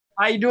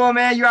How you doing,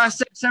 man? You're out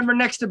September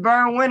next to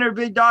Burn Winter,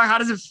 big dog. How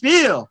does it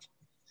feel?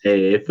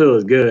 Hey, it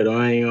feels good.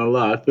 I ain't gonna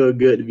lie. I feel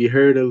good to be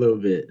heard a little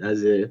bit.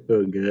 That's it. It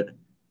feels good.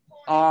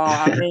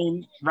 I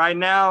mean, right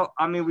now,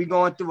 we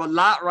going through a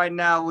lot right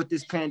now with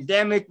this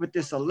pandemic, with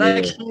this Yeah,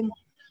 election.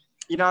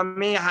 You know what I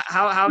mean?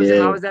 How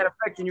yeah. is that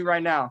affecting you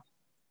right now?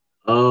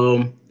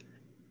 Um,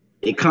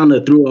 it kind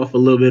of threw off a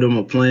little bit of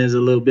my plans a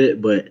little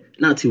bit, but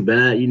not too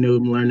bad. I'm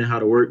learning how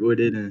to work with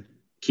it and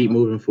keep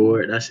moving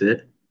forward. That's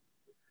it.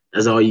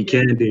 That's all you Okay.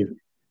 can do.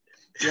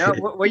 Yeah.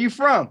 Where you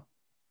from?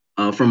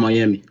 From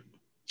Miami.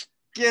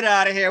 Get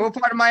out of here. What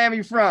part of Miami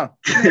you from?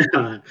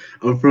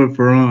 I'm from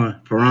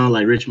Peron,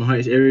 like Richmond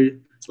Heights area,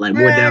 like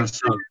more Man, down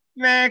south.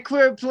 man,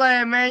 quit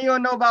playing, man. You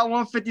don't know about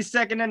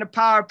 152nd in the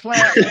power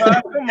plant,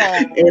 bro. Come Hey,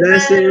 on,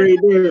 that's it man. right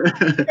there.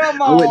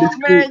 Come I went to on,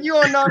 school. man. You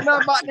don't know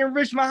nothing about them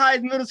Richmond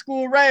Heights Middle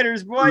School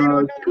Raiders, boy. You Uh,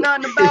 don't know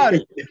nothing about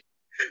it.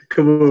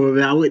 Come on,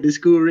 man. I went to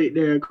school right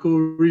there at Cool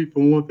Reef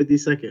from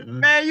 152nd. Huh?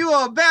 Man, you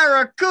a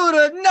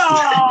barracuda?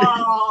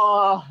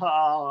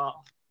 No.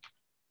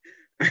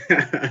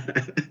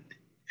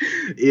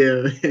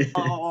 Yeah.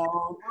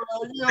 Oh,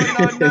 bro, you don't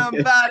know nothing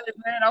about it,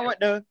 man. I went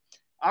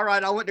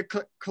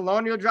to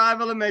Colonial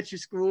Drive Elementary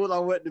School. I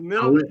went to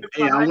I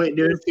Heights went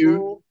there Middle too.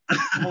 School.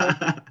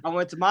 I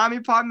went to Miami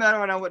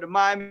Palmetto and I went to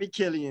Miami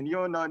Killian. You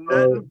don't know Oh.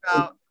 nothing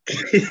about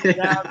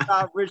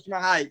downtown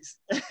Richmond Heights.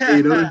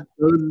 Hey, those are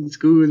the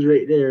schools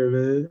right there,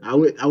 man. I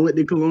went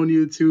to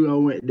Colonial too. I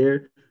went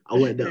there. I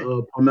went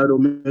to Palmetto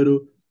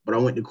Middle, but I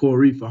went to Coral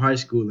Reef for high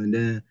school, and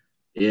then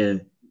yeah.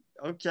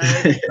 Okay,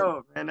 that's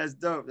dope, man. That's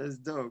dope. That's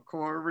dope.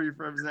 Coral Reef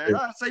represents.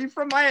 Oh, so you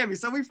from Miami?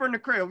 So we from the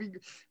crib.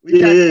 We Yeah,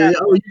 got yeah, yeah.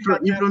 that. Oh, We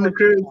got you that from the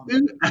much in crib common.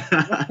 too?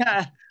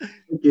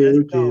 Okay, That's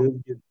okay, dope. that's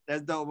good.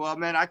 That's dope. Well,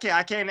 man, I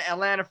came to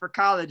Atlanta for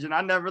college and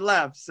I never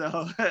left.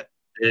 So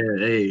Yeah,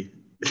 hey,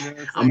 you know what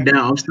I'm I'm saying?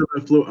 down. I'm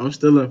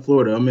still in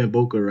Florida. I'm in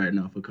Boca right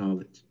now for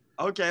college.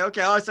 Okay,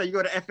 okay. Oh, so you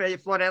go to FA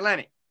Florida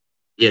Atlantic.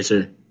 Yes,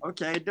 sir.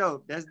 Okay,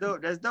 dope. That's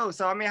dope. That's dope.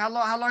 So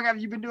how long have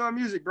you been doing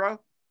music, bro?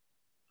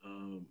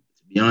 To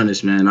be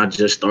honest, man, I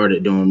just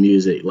started doing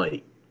music.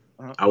 Like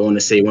Uh-huh. I want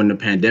to say when the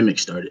pandemic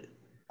started,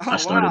 I Oh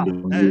started wow,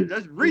 doing music.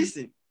 that's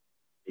recent.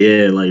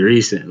 Yeah, like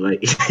recent,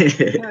 like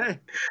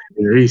All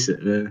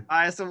recent, man.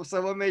 right. So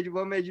what made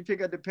you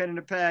pick up the pen and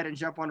the pad and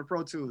jump on the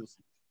Pro Tools?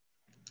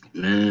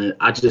 Man,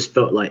 I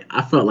felt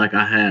like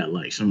I had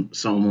like something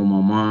on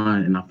my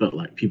mind, and I felt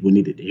like people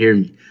needed to hear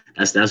me.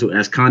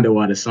 That's kind of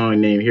why the song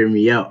name "Hear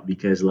Me Out"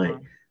 because Uh-huh. like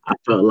I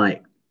felt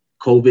like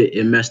COVID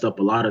it messed up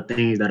a lot of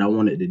things that I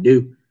wanted to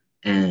do,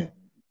 and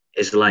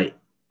it's like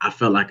I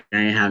felt like I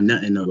ain't have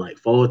nothing to like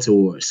fall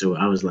towards. So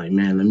I was like,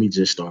 man, let me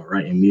just start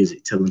writing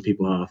music, telling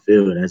people how I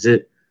feel. That's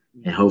it,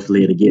 and Mhm.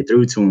 hopefully it'll get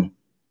through to them.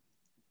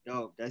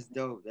 Dope. That's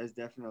dope. That's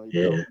definitely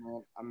dope,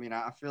 Yeah, man.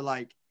 I feel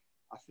like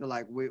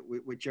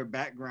with your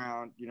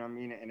background, you know what I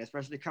mean, and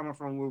especially coming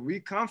from where we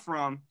come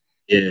from,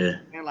 yeah,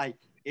 and like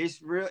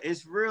it's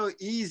real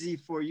easy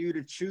for you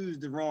to choose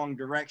the wrong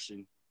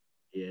direction.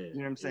 yeah. You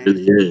know what I'm It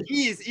saying? really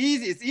is.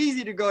 It's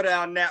easy to go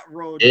down that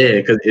road there. Yeah,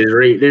 because it's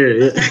right there.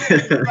 It's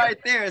Yeah, right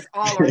there. It's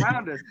all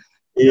around us.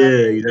 You know what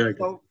yeah, I mean? exactly.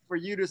 So for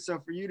you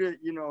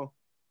to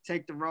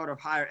take the road of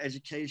higher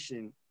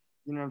education,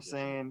 you know what I'm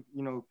saying?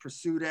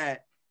 Pursue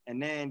that,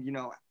 and then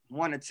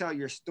want to tell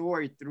your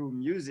story through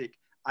music.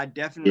 I Yeah,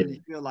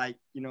 definitely feel like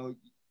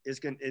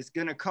it's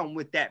gonna come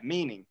with that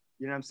meaning.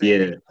 You know what I'm saying?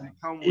 yeah, It's gonna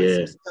come with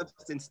some yeah,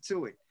 substance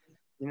to it.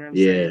 You know what I'm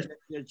saying?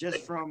 yeah,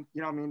 Just from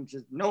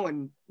just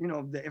knowing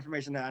the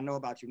information that I know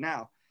about you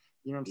now.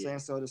 You know what I'm yeah, saying?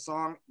 So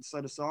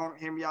the song,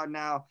 Hear Me Out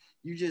Now,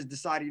 you just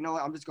decided,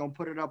 I'm just gonna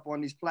put it up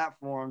on these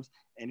platforms,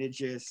 and it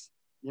just,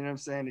 you know what I'm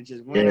saying? It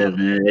just went yeah, up.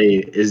 man.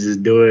 Hey, it's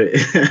just doing,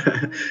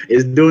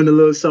 it's doing a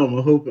little something.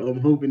 I'm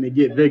hoping to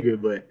get bigger,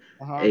 but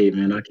Uh-huh. hey,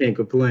 man, I can't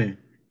complain.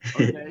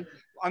 Okay.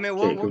 I mean,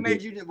 what Can't what complain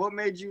made you what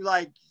made you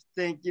like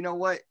think,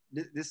 what,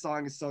 this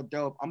song is so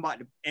dope. I'm about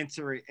to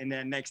enter it and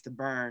then next to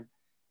burn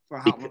for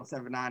Hot because,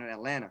 1079 in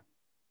Atlanta.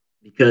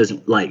 because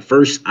like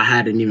first I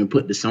hadn't even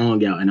put the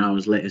song out, and I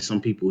was letting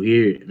some people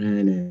hear it,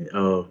 man,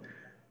 and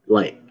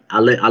like I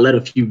let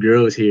a few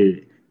girls hear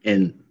it,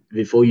 and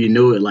before you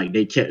know it, like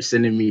they kept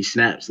sending me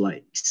snaps,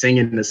 like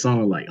singing the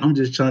song, like I'm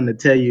just trying to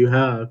tell you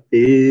how I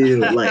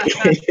feel, like,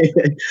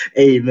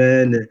 hey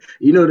man,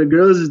 the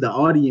girls is the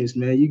audience,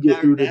 man. You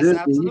get through to That's them,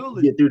 then you can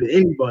absolutely get through to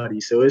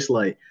anybody. So it's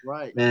like,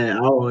 right. man,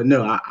 I don't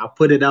know. I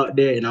put it out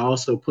there, and I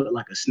also put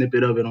like a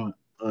snippet of it on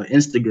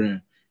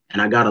Instagram,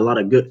 and I got a lot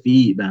of good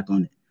feedback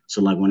on it.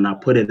 So like when I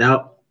put it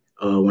out,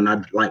 when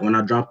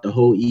I dropped the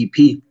whole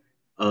EP,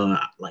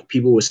 like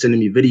people were sending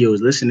me videos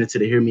listening to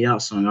the Hear Me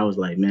Out song. I was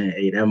like, man,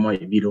 hey, that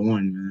might be the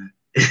one, man.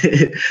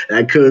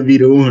 That could be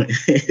the one.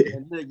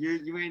 And look,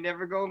 you ain't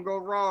never gonna go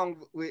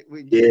wrong with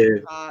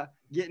Yeah,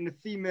 getting the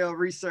female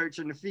research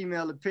and the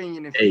female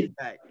opinion and hey,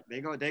 feedback.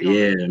 They gonna let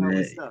yeah, you know man.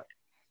 what's up.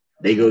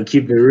 They gonna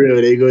keep it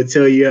real. They gonna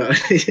tell you out.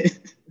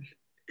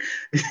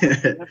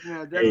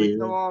 Definitely, definitely. Hey,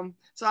 So man.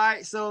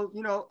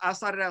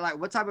 outside of that, like,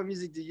 what type of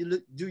music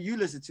do you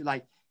listen to?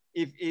 Like,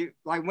 if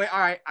like when, all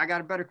right, I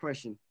got a better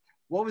question.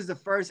 what was the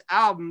first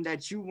album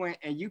that you went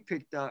and you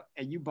picked up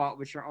and you bought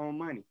with your own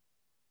money?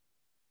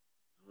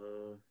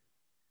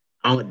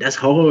 That's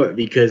hard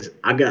because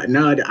I got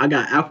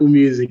Apple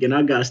Music and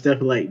I got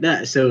stuff like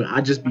that, so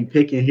I just be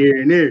picking here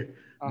and there.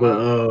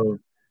 But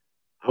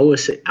I would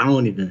say I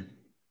don't even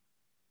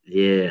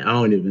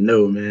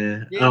know,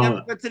 man. You ain't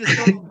never went to the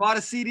store and bought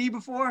a CD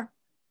before?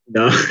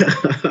 No.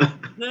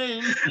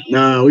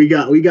 Nah, we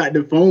got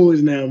the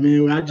phones now,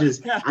 man. I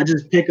just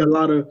pick a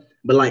lot of,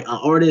 but like an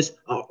artist.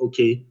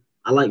 Okay,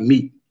 I like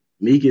Meek.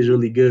 Meek is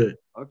really good.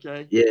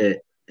 Okay. Yeah,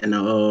 and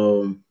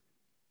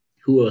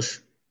who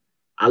else?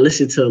 I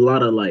listen to a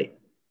lot of like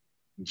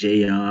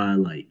JR.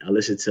 Like I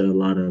listen to a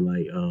lot of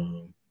like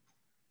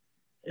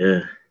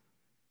yeah.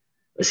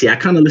 See, I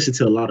kind of listen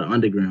to a lot of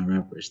underground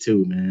rappers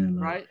too, man.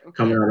 Like, right. Okay.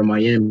 Coming out of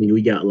Miami,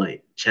 we got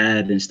like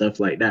Chad and stuff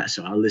like that.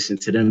 So I listen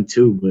to them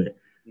too, but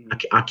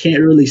I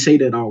can't really say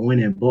that I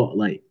went and bought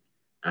like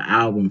an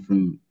album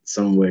from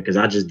somewhere because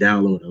I just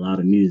download a lot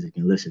of music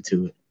and listen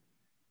to it.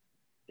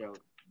 Dope.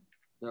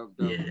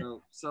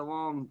 So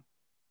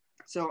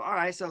all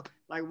right. So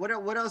like,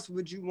 what else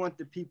would you want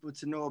the people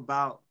to know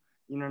about?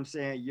 You know what I'm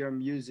saying? Your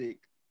music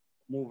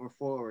moving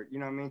forward. You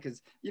know what I mean?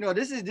 Because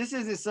this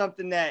isn't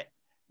something that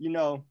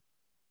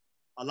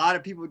a lot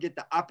of people get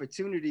the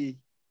opportunity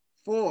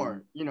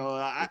for.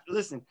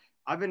 Listen,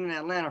 I've been in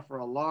Atlanta for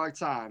a long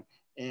time.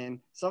 And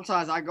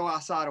sometimes I go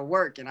outside of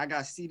work and I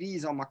got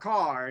CDs on my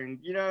car, and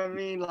you know what I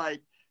mean?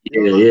 Like,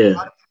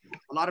 a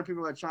lot of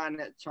people are trying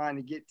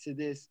to get to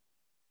this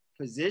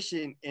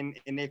position in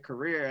their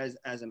career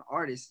as an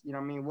artist. You know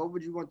what I mean? What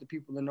would you want the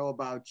people to know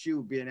about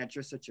you, being that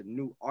you're such a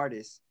new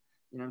artist?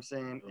 You know what I'm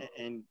saying?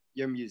 And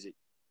your music.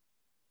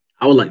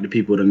 I would like the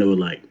people to know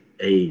like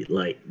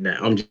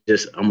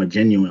that I'm a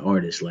genuine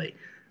artist. Like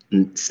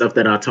stuff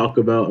that I talk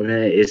about,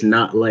 man, it's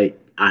not like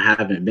I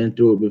haven't been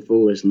through it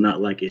before. It's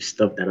not like it's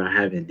stuff that I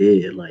haven't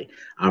did. Like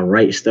I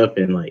write stuff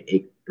and like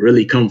it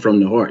really come from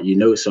the heart,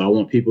 So I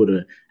want people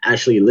to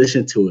actually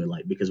listen to it,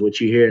 like, because what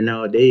you hear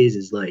nowadays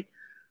is like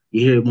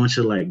you hear a bunch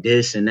of like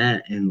this and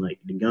that and like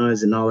the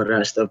guns and all of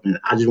that stuff, and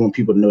I just want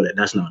people to know that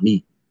that's not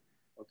me.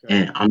 Okay.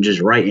 And I'm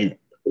just writing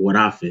what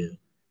I feel.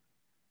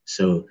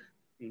 So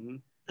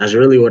that's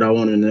really what I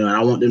want to know. And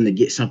I want them to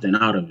get something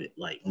out of it.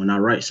 Like when I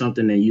write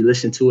something and you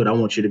listen to it, I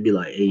want you to be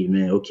like, hey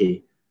man,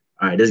 okay,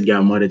 all right, this guy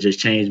might have just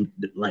changed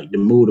like the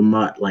mood of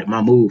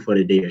my mood for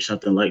the day or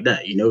something like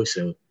that,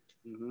 So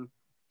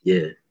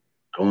yeah,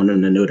 I want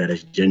them to know that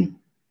it's genuine.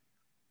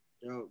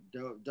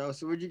 Dope.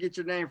 So where'd you get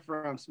your name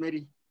from,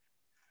 Smitty?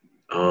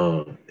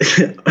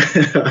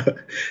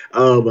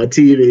 My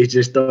teammates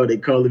just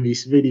started calling me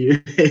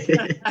Smitty.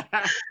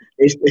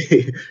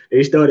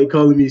 They started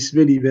calling me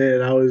Smitty,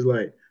 man. I was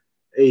like,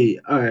 hey,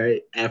 all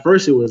right. At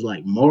first it was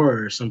like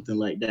Mar or something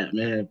like that,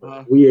 man.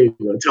 But we ain't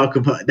gonna talk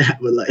about that.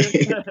 But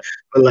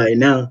like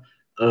now,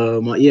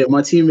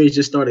 my teammates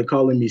just started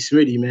calling me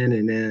Smitty, man.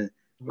 And then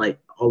like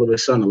all of a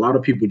sudden, a lot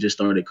of people just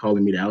started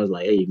calling me that. I was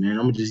like, hey, man,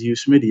 I'm gonna just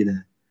use Smitty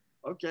then.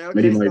 Okay.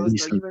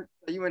 So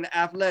you in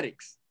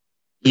athletics?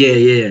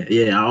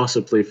 Yeah. I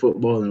also play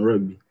football and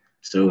rugby.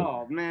 So,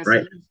 oh man,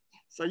 right.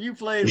 So you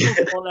played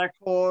football at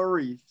Coral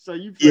Reef. So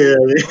you played.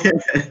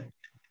 Yeah.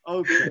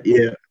 Okay.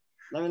 Yeah.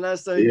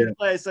 You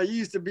play. So you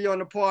used to be on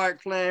the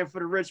park playing for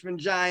the Richmond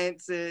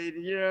Giants, and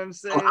you know what I'm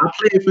saying? I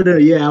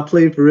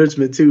played for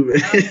Richmond too,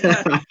 man.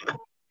 I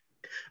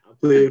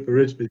played for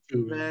Richmond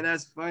too, man.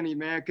 That's funny,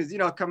 man. Because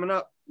coming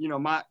up,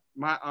 my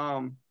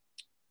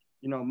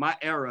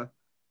era.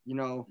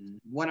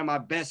 One of my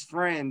best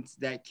friends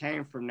that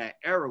came from that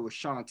era was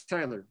Sean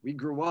Taylor. We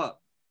grew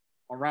up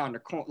around the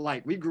corner,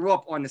 like we grew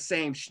up on the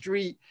same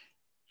street.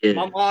 Yeah.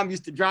 My mom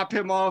used to drop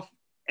him off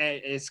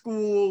at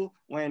school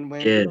when we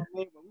went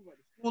to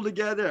school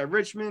together at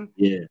Richmond.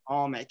 Yeah.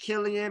 At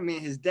Killian, me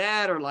and his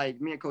dad are like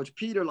me and Coach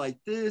Peter like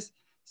this.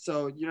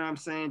 So you know what I'm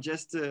saying,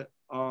 just to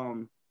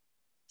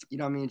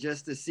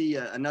just to see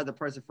another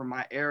person from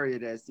my area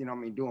that's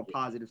doing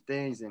positive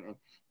things and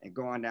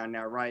going down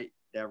that right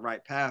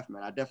path,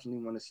 man. I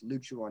definitely want to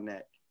salute you on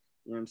that.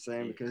 You know what I'm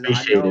saying? Because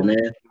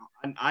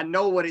I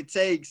know what it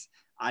takes.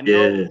 I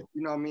know,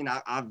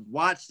 I've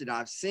watched it.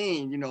 I've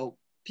seen,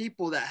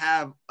 people that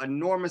have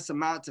enormous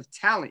amounts of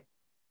talent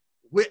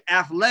with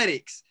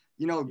athletics,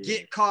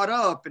 get caught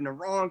up in the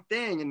wrong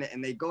thing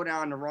and they go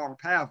down the wrong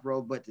path,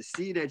 bro. But to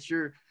see that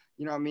you're,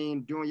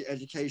 doing your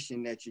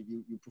education, that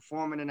you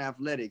performing in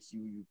athletics,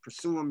 you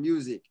pursuing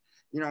music,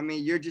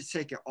 you're just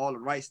taking all the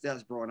right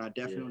steps, bro. And I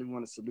definitely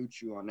want to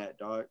salute you on that,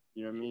 dog.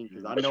 You know what I mean?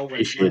 Because I know where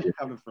it's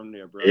coming from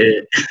there, bro.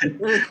 Yeah.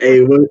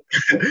 Hey,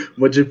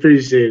 much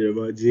appreciated,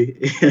 my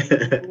G.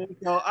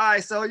 All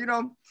right, so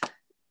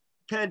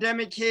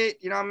pandemic hit.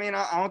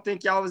 I don't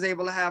think y'all was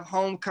able to have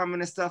homecoming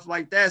and stuff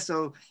like that.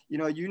 So you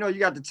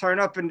got to turn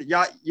up and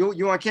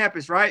you on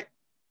campus, right?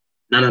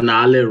 No.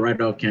 I live right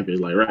off campus,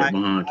 like right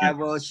behind campus.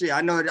 Well, shit. I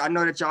know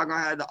that y'all gonna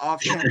have the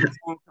off-campus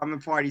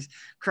homecoming parties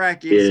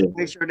cracking. Yeah. So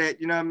make sure that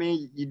you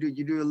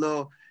do a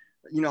little,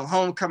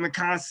 homecoming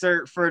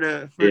concert for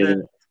the.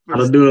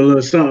 I'll do a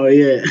little something,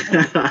 yeah.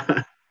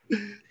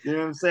 You know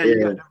what I'm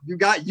saying? Yeah. You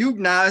got you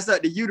now. It's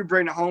up to you to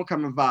bring the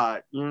homecoming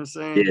vibe. You know what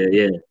I'm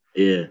saying?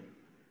 Yeah.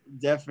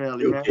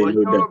 Definitely, man. Okay, Well,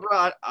 no doubt.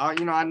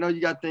 bro, I know you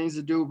got things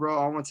to do, bro.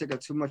 I don't want to take up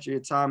too much of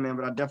your time, man,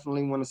 but I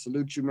definitely want to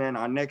salute you, man.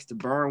 Our next to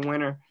Burn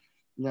winner.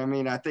 You know what I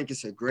mean? I think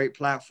it's a great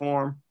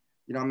platform,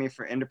 you know what I mean,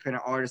 for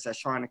independent artists that's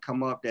trying to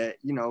come up that,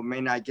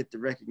 may not get the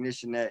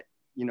recognition that,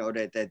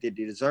 that they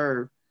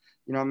deserve.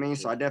 You know what I mean?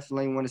 So I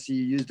definitely want to see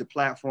you use the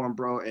platform,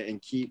 bro,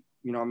 and keep,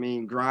 you know what I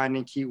mean,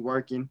 grinding, keep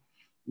working.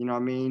 You know what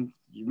I mean?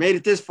 You made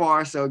it this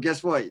far, so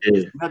guess what? Yeah.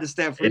 It's another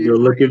step for Ain't you no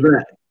to bring. looking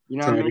back. You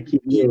know what I Time to mean?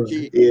 keep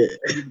going. Yeah.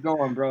 Keep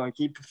going, bro, and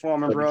keep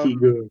performing, Time to bro. keep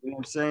going. You know what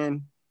I'm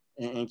saying?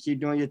 And keep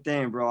doing your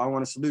thing, bro. I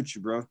want to salute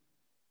you, bro.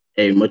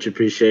 Hey, much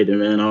appreciated,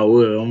 man. I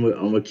will. I'm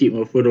gonna keep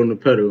my foot on the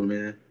pedal,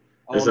 man.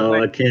 All That's the all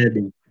way. I can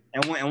do.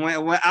 And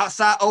when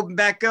outside open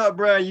back up,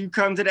 bro, you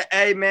come to the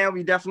A, man,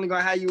 we definitely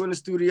gonna have you in the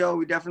studio.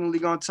 We definitely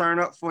gonna turn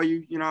up for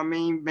you. You know what I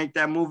mean? Make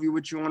that movie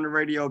with you on the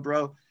radio,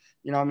 bro.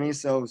 You know what I mean?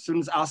 So as soon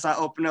as outside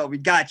open up, we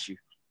got you.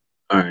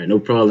 All right, no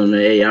problem,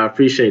 man. Hey, I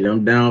appreciate it.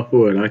 I'm down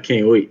for it. I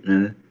can't wait,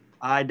 man.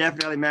 All right,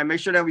 definitely, man. Make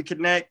sure that we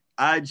connect,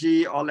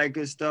 IG, all that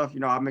good stuff.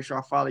 I'll make sure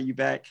I follow you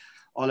back,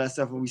 all that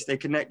stuff, and we stay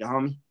connected,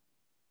 homie.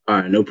 All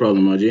right, no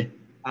problem, RG.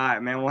 All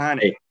right, man.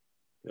 100. Hey,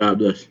 God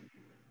bless.